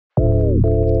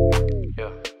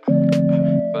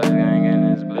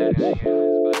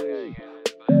Lyrically,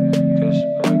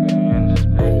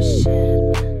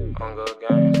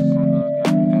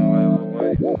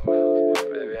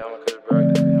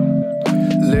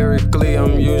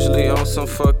 I'm usually on some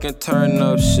fucking turn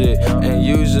up shit. And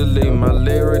usually my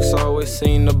lyrics always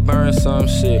seem to burn some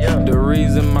shit. The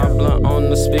reason my blunt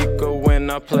on the speaker when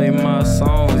I play my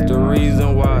songs. The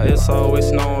reason why it's always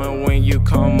snowing when you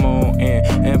come on in.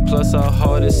 And plus how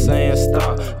hard it's saying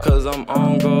stop, cause I'm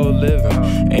on go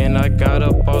living. And I got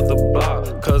up off the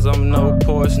block, cause I'm no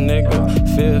Porsche nigga.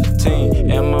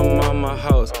 15 in my mama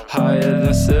house, higher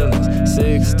than ceilings.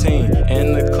 16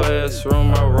 in the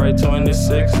classroom, I write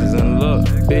 26s. And look,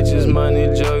 bitches, money,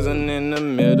 drugs, and in the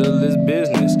middle is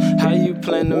business. How you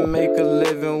plan to make a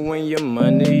living when your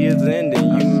money is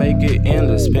ending? You make it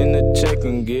endless, spend the check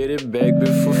and get it back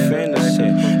before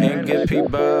finishing. And get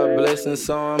peeped by a blessing,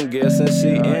 so I'm guessing she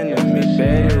enemy.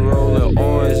 Baddie rolling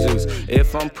orange juice,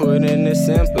 if I'm putting it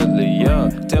simply, yeah.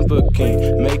 Temper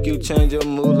king, make you change your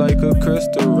mood like a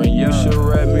crystal ring. You should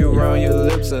wrap me around your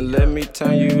lips and let me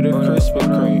turn you to Krispy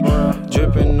Kreme.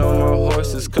 Dripping on my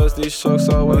horses, cause these trucks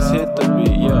always hit the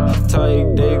beat, yeah.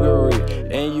 Tyke Daggery,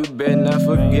 and you better not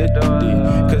forget the D.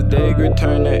 Cause Daggery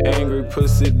turn to angry,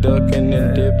 pussy ducking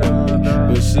and dipping me.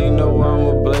 But she know I'm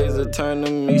a blazer, turn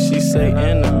to me, she say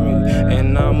enemy.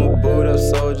 And I'm a boot up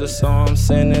soldier, so I'm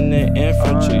sending in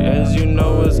infantry. As you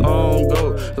know, it's on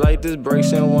go, like this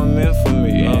breaks in one meant for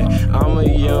me. And I'm a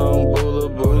young buller,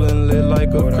 bullin' lit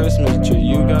like a Christmas tree.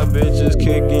 You got bitches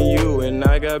kicking you, and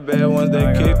I got bad ones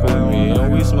that kick with me.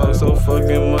 And we smoke so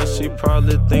fucking much, she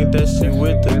probably think that she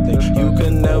with the thing. You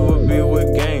can never be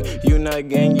with gang, you not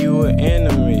gang, you an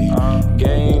enemy.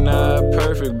 Gang not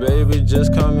perfect, baby,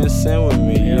 just come and sing with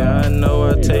me. Yeah, I know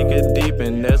I take it deep,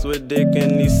 and that's what dick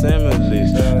in these similes.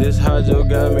 This hydro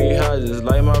got me high, just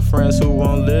like my friends who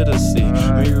want literacy.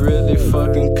 Me really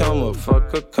fucking come up,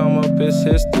 fuck a come up, it's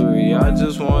history. I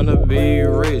just wanna be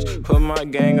rich, put my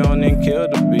gang on and kill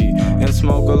the beat. And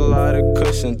smoke a lot of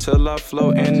cushion till I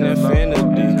float in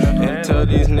infinity. And tell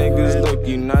these niggas, look,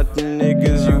 you not the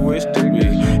niggas you wish to be.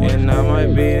 And I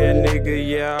might be that nigga,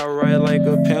 yeah, I write like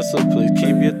a pencil, please.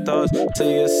 Keep your thoughts to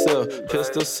yourself,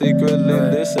 pistol secretly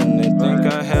listening. Think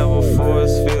I have a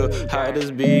force field, how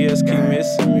this BS keep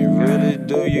missing me. Really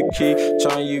do you keep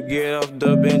trying, you get off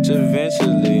the bench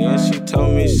eventually. And she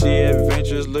told me she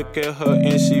adventurous, look at her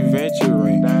and she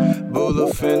venturing. Buddha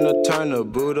finna turn a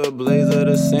Buddha blazer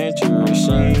the century.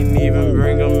 She ain't even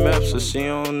bring a map, so she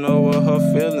don't know what her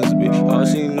feelings be. All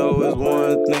she know is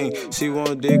one thing, she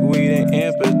want dick, weed, and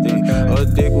empathy. Or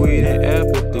dick, weed, and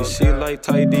apathy. She like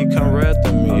tight D, come rap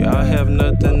to me. I have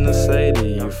nothing to say to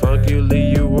you. Fuck you,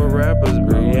 leave you with rappers,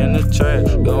 be in the track,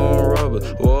 going rubber.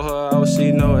 Wore her out,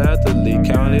 she no athlete.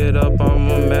 Count it up, I'm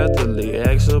a mathlete.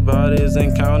 Extra bodies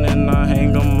and counting, I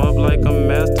hang them up like a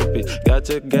masterpiece. Got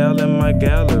your gal in my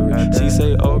gallery. She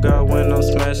say, oh God, when I'm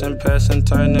smashing, passion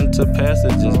turn into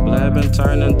passages. Blabbing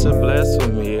turn into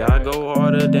blasphemy. I go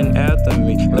harder than after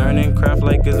me. Learning craft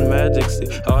like it's magic.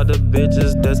 See, all the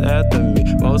bitches that's after me,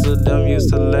 most of them used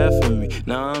to laugh at me.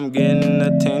 Now I'm getting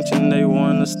attention, they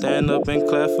wanna stand up and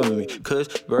clap for me. Kush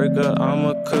breaker, I'm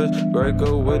a kush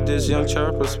breaker with this young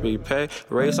chopper speed. Pay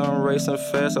race, I'm racing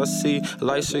fast, I see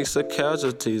light streaks of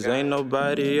casualties. Ain't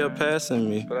nobody up passing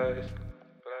me.